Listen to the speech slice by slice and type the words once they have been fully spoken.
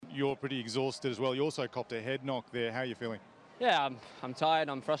you're pretty exhausted as well. You also copped a head knock there. How are you feeling? Yeah, I'm tired.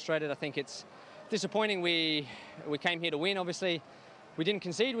 I'm frustrated. I think it's disappointing. We came here to win. Obviously, we didn't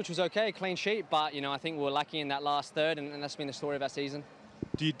concede, which was okay, clean sheet. But I think we were lucky in that last third, and that's been the story of our season.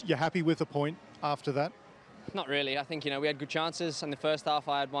 You're happy with the point after that? Not really. I think we had good chances. In the first half,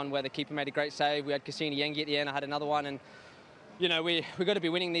 I had one where the keeper made a great save. We had Cassini Yengi at the end. I had another one, and we got to be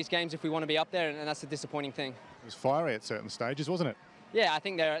winning these games if we want to be up there, and that's the disappointing thing. It was fiery at certain stages, wasn't it? Yeah, I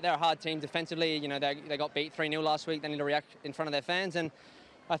think they're a hard team defensively. They got beat 3-0 last week. They need to react in front of their fans, and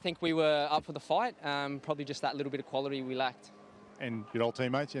I think we were up for the fight. Probably just that little bit of quality we lacked. And your old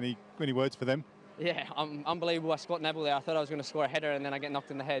teammates, any words for them? Yeah, unbelievable. I spot Neville there. I thought I was going to score a header, and then I get knocked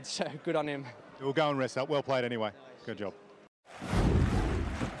in the head. So good on him. We'll go and rest up. Well played anyway. Good job.